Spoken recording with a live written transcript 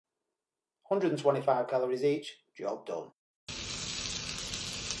125 calories each, job done.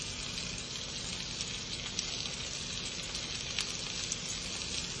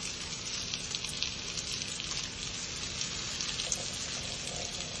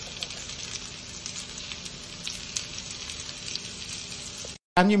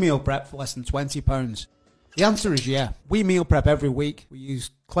 Can you meal prep for less than £20? The answer is yeah. We meal prep every week. We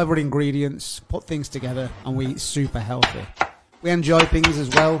use clever ingredients, put things together, and we eat super healthy. We enjoy things as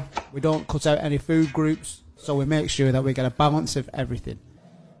well. We don't cut out any food groups, so we make sure that we get a balance of everything.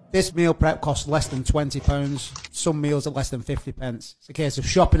 This meal prep costs less than £20. Some meals are less than 50p. It's a case of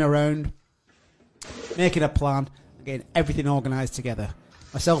shopping around, making a plan, and getting everything organised together.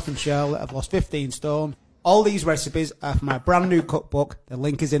 Myself and Charlotte have lost 15 stone. All these recipes are from my brand new cookbook. The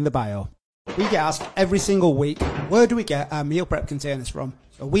link is in the bio. We get asked every single week, where do we get our meal prep containers from?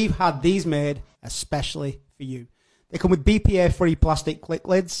 So we've had these made especially for you. They come with BPA-free plastic click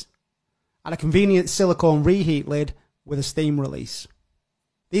lids and a convenient silicone reheat lid with a steam release.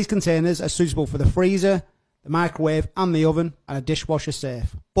 These containers are suitable for the freezer, the microwave and the oven, and are dishwasher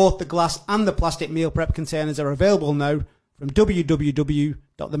safe. Both the glass and the plastic meal prep containers are available now from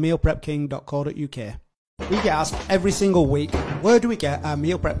www.themealprepking.co.uk. We get asked every single week, where do we get our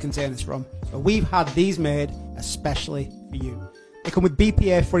meal prep containers from? So we've had these made especially for you. They come with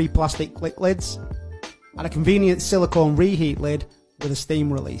BPA-free plastic click lids and a convenient silicone reheat lid with a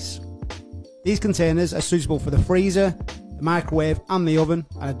steam release. These containers are suitable for the freezer, the microwave and the oven,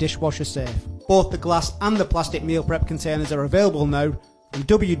 and are dishwasher safe. Both the glass and the plastic meal prep containers are available now from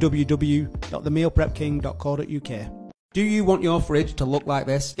www.themealprepking.co.uk. Do you want your fridge to look like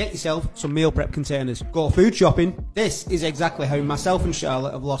this? Get yourself some meal prep containers. Go food shopping. This is exactly how myself and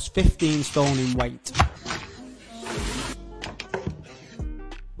Charlotte have lost 15 stone in weight.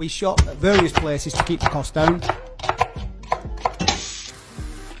 We shop at various places to keep the cost down.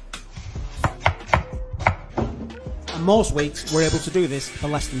 And most weeks we're able to do this for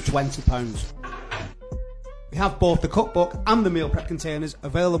less than £20. We have both the cookbook and the meal prep containers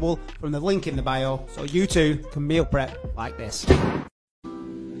available from the link in the bio, so you too can meal prep like this.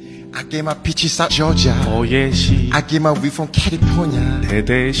 I get my peaches out Georgia. Oh yeah, she. I get my weed from California.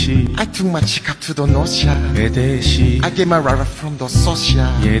 대대시. I took my chick up to the North Shore. 대대시. I get my rara from the South Shore.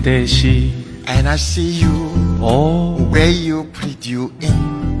 예대시. And I see you. Oh. Where you put you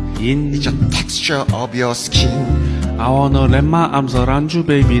in. It's the texture of your skin. I wanna let my arms around you,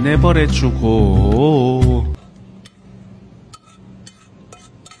 baby. Never let you go.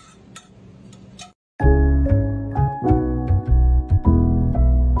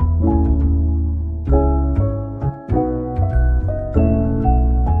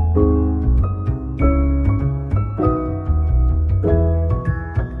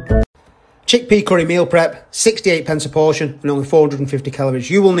 Chickpea curry meal prep, 68p a portion and only 450 calories.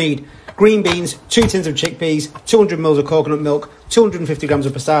 You will need green beans, 2 tins of chickpeas, 200ml of coconut milk, 250g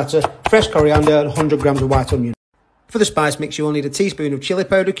of passata, fresh coriander and 100g of white onion. For the spice mix, you will need a teaspoon of chilli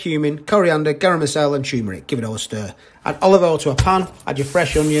powder, cumin, coriander, garam masala and turmeric. Give it all a stir. Add olive oil to a pan, add your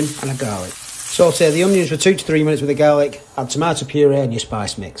fresh onion and a garlic. Saute the onions for 2 to 3 minutes with the garlic, add tomato puree and your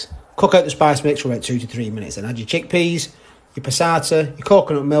spice mix. Cook out the spice mix for about 2 to 3 minutes, then add your chickpeas, your passata, your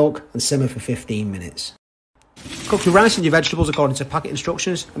coconut milk and simmer for 15 minutes. Cook your rice and your vegetables according to packet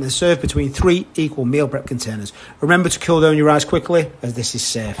instructions and then serve between 3 equal meal prep containers. Remember to cool down your rice quickly as this is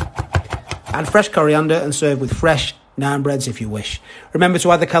safe. Add fresh coriander and serve with fresh naan breads if you wish. Remember to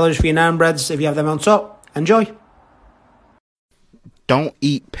add the calories for your naan breads if you have them on top. Enjoy! Don't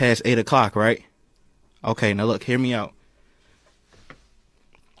eat past 8 o'clock, right? Okay, now look, hear me out.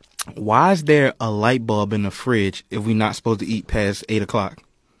 Why is there a light bulb in the fridge if we're not supposed to eat past 8 o'clock?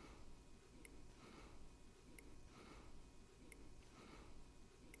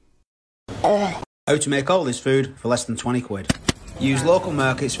 How to make all this food for less than 20 quid. Use local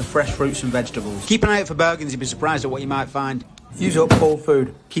markets for fresh fruits and vegetables. Keep an eye out for bargains, you'll be surprised at what you might find. Use up cold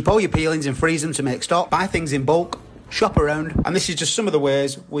food. Keep all your peelings and freeze them to make stock. Buy things in bulk. Shop around. And this is just some of the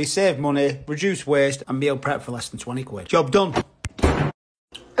ways we save money, reduce waste and meal prep for less than 20 quid. Job done.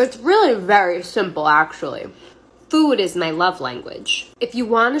 It's really very simple, actually. Food is my love language. If you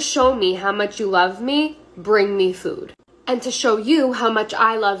want to show me how much you love me, bring me food. And to show you how much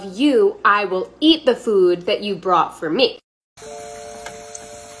I love you, I will eat the food that you brought for me.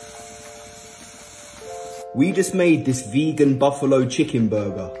 We just made this vegan buffalo chicken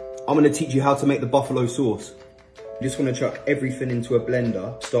burger. I'm going to teach you how to make the buffalo sauce. You just want to chuck everything into a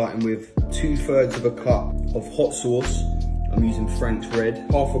blender, starting with 2/3 of a cup of hot sauce, I'm using Frank's Red,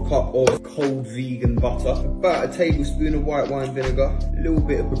 half a cup of cold vegan butter, about a tablespoon of white wine vinegar, a little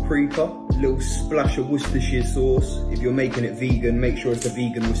bit of paprika, a little splash of Worcestershire sauce. If you're making it vegan, make sure it's a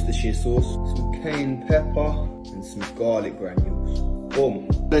vegan Worcestershire sauce. Some cayenne pepper and some garlic granules. Boom.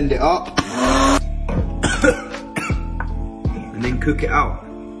 Blend it up. And then cook it out.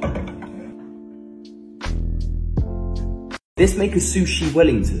 Let's make a sushi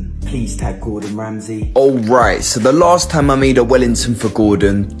Wellington. Please tag Gordon Ramsay. Alright, so the last time I made a Wellington for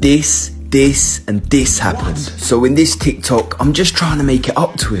Gordon, this and this happened. So in this TikTok, I'm just trying to make it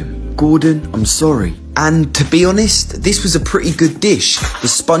up to him. Gordon, I'm sorry. And to be honest, this was a pretty good dish. The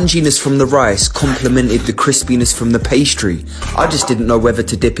sponginess from the rice complemented the crispiness from the pastry. I just didn't know whether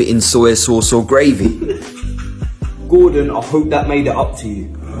to dip it in soy sauce or gravy. Gordon, I hope that made it up to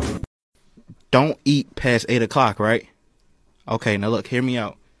you. Don't eat past 8 o'clock, right? Okay, now look, hear me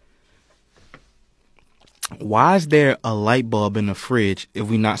out. Why is there a light bulb in the fridge if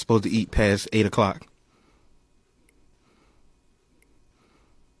we're not supposed to eat past 8 o'clock?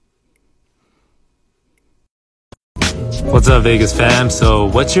 What's up, Vegas fam? So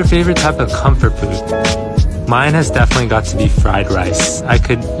what's your favorite type of comfort food? Mine has definitely got to be fried rice. I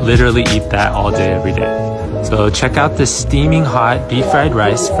could literally eat that all day, every day. So check out this steaming hot deep fried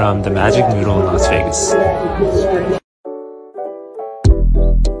rice from the Magic Noodle in Las Vegas.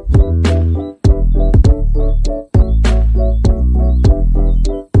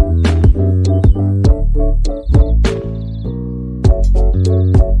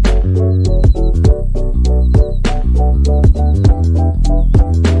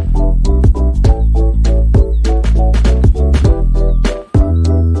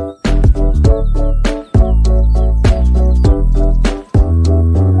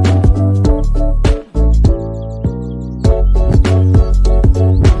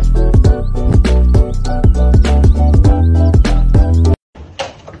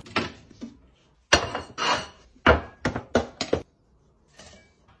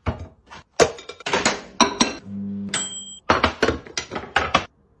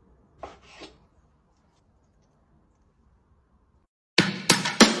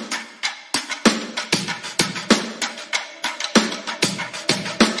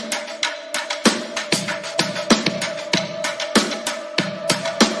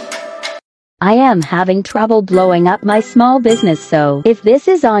 I am having trouble blowing up my small business, so if this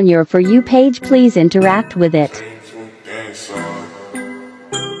is on your For You page, please interact with it.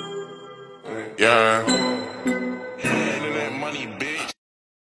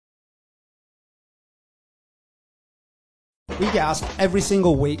 We get asked every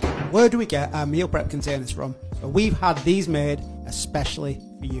single week, where do we get our meal prep containers from? So we've had these made especially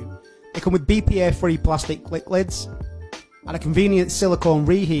for you. They come with BPA-free plastic click lids and a convenient silicone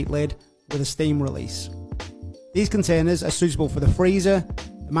reheat lid with a steam release. These containers are suitable for the freezer,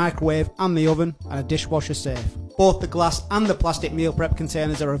 the microwave and the oven, and are dishwasher safe. Both the glass and the plastic meal prep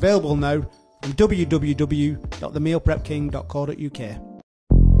containers are available now from www.themealprepking.co.uk.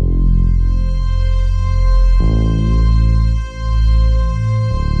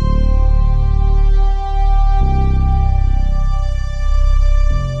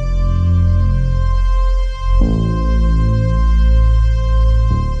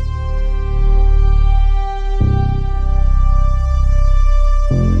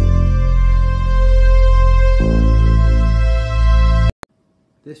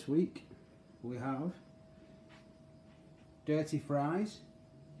 This week we have dirty fries,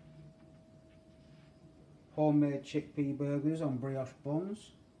 homemade chickpea burgers on brioche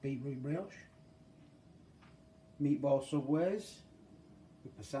buns, beetroot brioche, meatball subways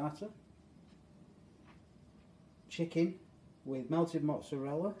with passata, chicken with melted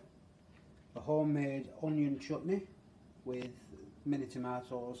mozzarella, a homemade onion chutney with mini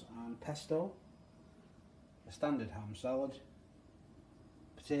tomatoes and pesto, a standard ham salad,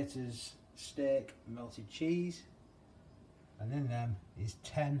 potatoes, steak, melted cheese, and in them is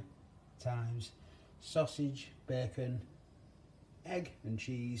 10 times sausage, bacon, egg and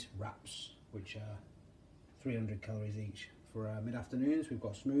cheese wraps, which are 300 calories each. For our mid-afternoons we've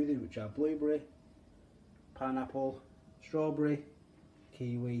got smoothies, which are blueberry, pineapple, strawberry,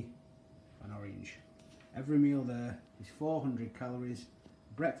 kiwi and orange. Every meal there is 400 calories,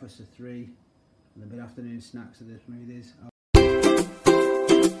 breakfast are 3, and the mid-afternoon snacks are the smoothies.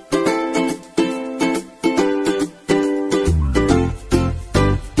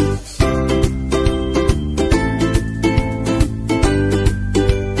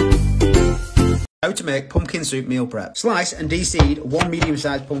 How to make pumpkin soup meal prep. Slice and de-seed one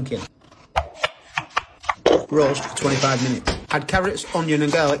medium-sized pumpkin. Roast for 25 minutes. Add carrots, onion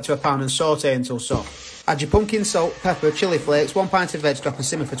and garlic to a pan and saute until soft. Add your pumpkin, salt, pepper, chilli flakes, 1 pint of veg stock and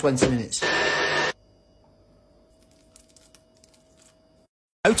simmer for 20 minutes.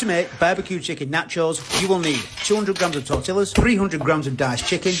 How to make barbecue chicken nachos. You will need 200 grams of tortillas, 300 grams of diced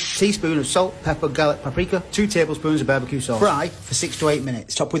chicken, teaspoon of salt, pepper, garlic, paprika, 2 tablespoons of barbecue sauce. Fry for 6 to 8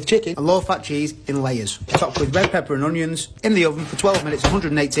 minutes. Top with chicken and low-fat cheese in layers. Top with red pepper and onions. In the oven for 12 minutes,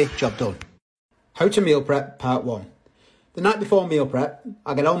 180, job done. How to meal prep, part 1. The night before meal prep,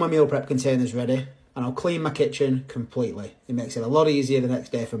 I get all my meal prep containers ready and I'll clean my kitchen completely. It makes it a lot easier the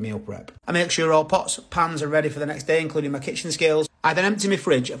next day for meal prep. I make sure all pots, pans are ready for the next day, including my kitchen scales. I then empty my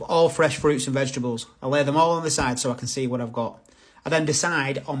fridge of all fresh fruits and vegetables. I lay them all on the side so I can see what I've got. I then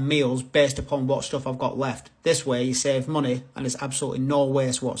decide on meals based upon what stuff I've got left. This way you save money and there's absolutely no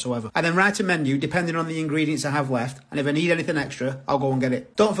waste whatsoever. I then write a menu depending on the ingredients I have left, and if I need anything extra, I'll go and get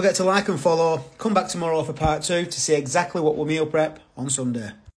it. Don't forget to like and follow. Come back tomorrow for part 2 to see exactly what we'll meal prep on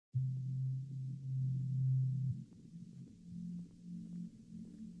Sunday.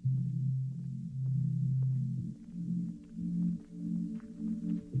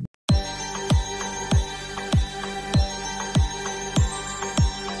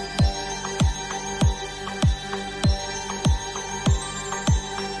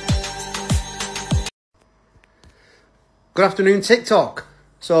 Good afternoon, TikTok.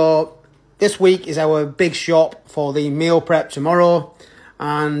 So this week is our big shop for the meal prep tomorrow,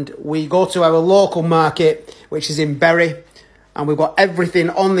 and we go to our local market, which is in Bury, and we've got everything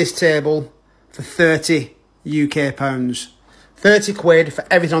on this table for 30 UK pounds. 30 quid for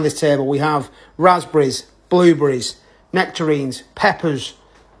everything on this table. We have raspberries, blueberries, nectarines, peppers,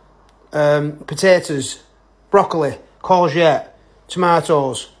 potatoes, broccoli, courgette,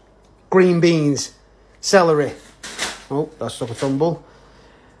 tomatoes, green beans, celery. Oh, that's stuck a tumble.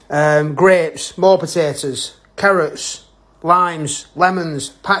 Grapes, more potatoes, carrots, limes, lemons,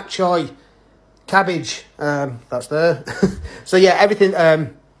 pak choy, cabbage. That's there. So yeah, everything.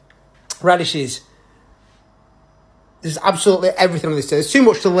 Radishes. There's absolutely everything on this table. There's too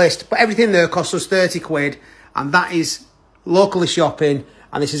much to list, but everything there costs us 30 quid, and that is locally shopping.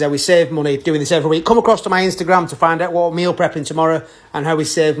 And this is how we save money doing this every week. Come across to my Instagram to find out what we're meal prepping tomorrow and how we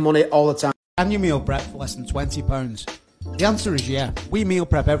save money all the time. Can you meal prep for less than £20? The answer is yeah. We meal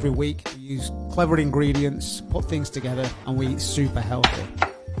prep every week. We use clever ingredients, put things together, and we eat super healthy.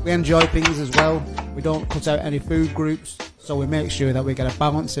 We enjoy things as well. We don't cut out any food groups, so we make sure that we get a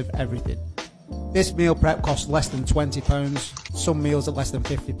balance of everything. This meal prep costs less than £20. Some meals at less than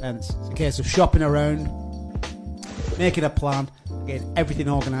 50p. It's a case of shopping around, making a plan, and getting everything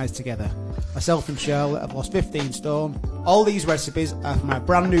organised together. Myself and Charlotte have lost 15 stone. All these recipes are from my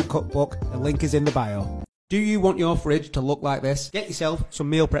brand new cookbook. The link is in the bio. Do you want your fridge to look like this? Get yourself some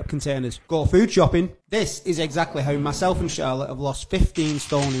meal prep containers. Go food shopping. This is exactly how myself and Charlotte have lost 15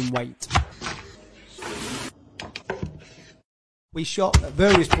 stone in weight. We shop at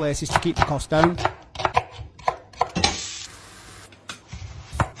various places to keep the cost down.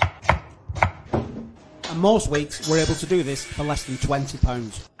 And most weeks we're able to do this for less than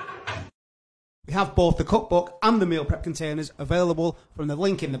 £20. We have both the cookbook and the meal prep containers available from the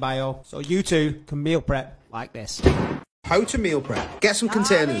link in the bio, so you too can meal prep like this. How to meal prep. Get some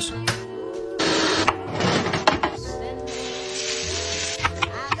containers.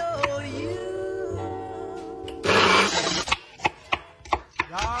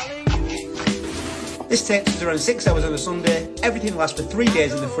 This takes us around 6 hours on a Sunday. Everything lasts for 3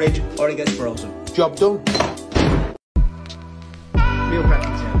 days in the fridge or it gets frozen. Job done. Meal prep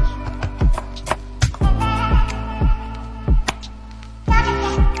containers.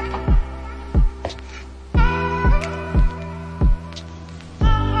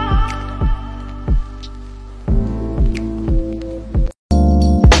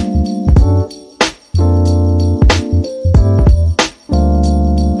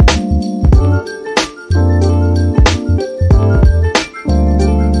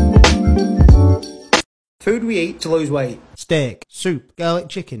 Food we eat to lose weight. Steak, soup, garlic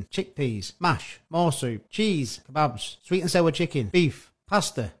chicken, chickpeas, mash, more soup, cheese, kebabs, sweet and sour chicken, beef,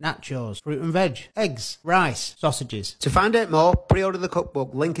 pasta, nachos, fruit and veg, eggs, rice, sausages. To find out more, pre-order the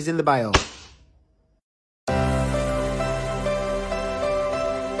cookbook. Link is in the bio.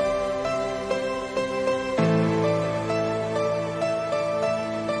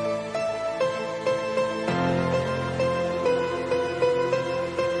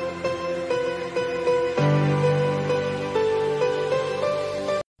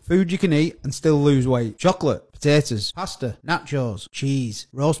 Food you can eat and still lose weight. Chocolate, potatoes, pasta, nachos, cheese,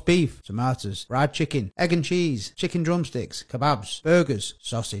 roast beef, tomatoes, fried chicken, egg and cheese, chicken drumsticks, kebabs, burgers,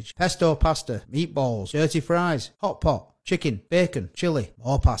 sausage, pesto pasta, meatballs, dirty fries, hot pot, chicken, bacon, chili,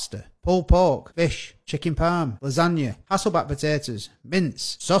 more pasta. pulled pork, fish, chicken parm, lasagna, Hasselback potatoes,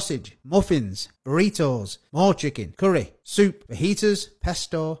 mince, sausage, muffins, burritos, more chicken, curry, soup, fajitas,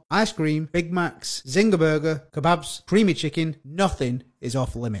 pesto, ice cream, Big Macs, Zinger burger, kebabs, creamy chicken. Nothing is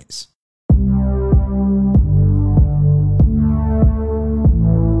off limits.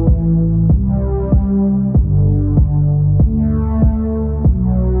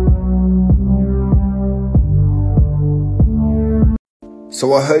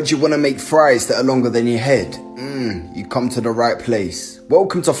 So I heard you want to make fries that are longer than your head. You come to the right place.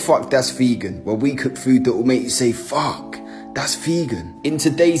 Welcome to Fuck That's Vegan, where we cook food that will make you say, fuck, that's vegan. In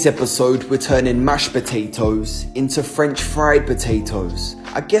today's episode, we're turning mashed potatoes into French fried potatoes.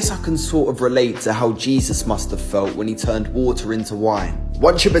 I guess I can sort of relate to how Jesus must have felt when he turned water into wine.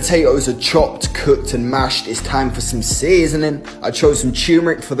 Once your potatoes are chopped, cooked and mashed, it's time for some seasoning. I chose some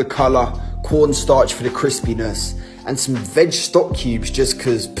turmeric for the colour, cornstarch for the crispiness, and some veg stock cubes just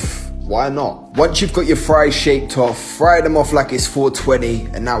cause, why not? Once you've got your fries shaped off, fry them off like it's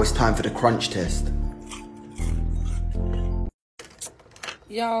 420, and now it's time for the crunch test.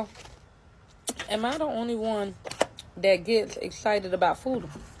 Y'all, am I the only one that gets excited about food?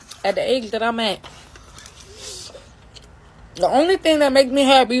 At the age that I'm at, the only thing that makes me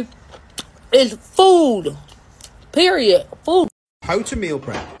happy is food. Period. Food. How to meal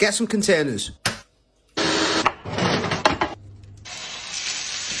prep. Get some containers.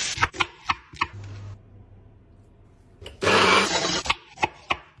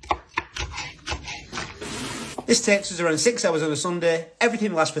 This takes us around 6 hours on a Sunday.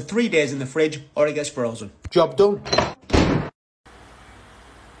 Everything lasts for 3 days in the fridge or it gets frozen. Job done.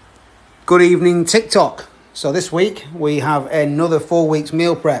 Good evening, TikTok. So this week we have another 4 weeks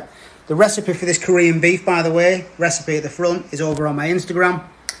meal prep. The recipe for this Korean beef, by the way, recipe at the front, is over on my Instagram.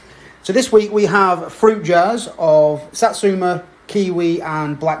 So this week we have fruit jars of satsuma, kiwi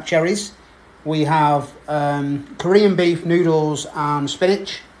and black cherries. We have Korean beef, noodles and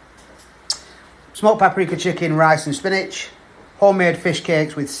spinach. Smoked paprika chicken, rice and spinach. Homemade fish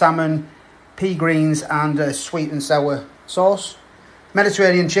cakes with salmon, pea greens and a sweet and sour sauce.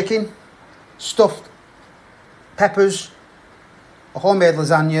 Mediterranean chicken. Stuffed peppers. A homemade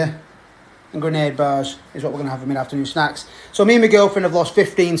lasagna. And grenade bars is what we're going to have for mid-afternoon snacks. So me and my girlfriend have lost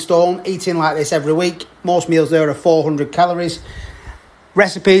 15 stone eating like this every week. Most meals there are 400 calories.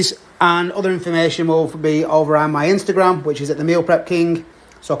 Recipes and other information will be over on my Instagram, which is at the Meal Prep King.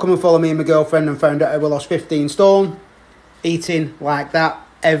 So come and follow me and my girlfriend and find out how we lost 15 stone eating like that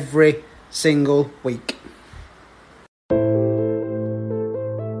every single week.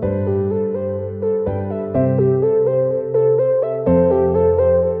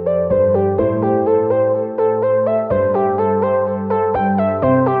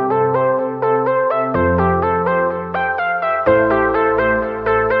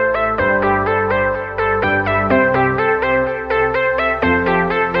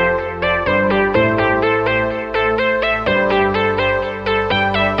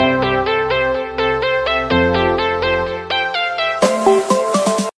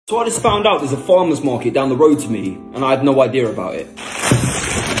 So I just found out there's a farmer's market down the road to me, and I had no idea about it.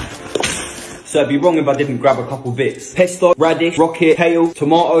 So it'd be wrong if I didn't grab a couple bits. Pesto, radish, rocket, kale,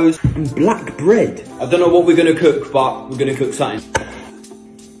 tomatoes, and black bread. I don't know what we're gonna cook, but we're gonna cook something.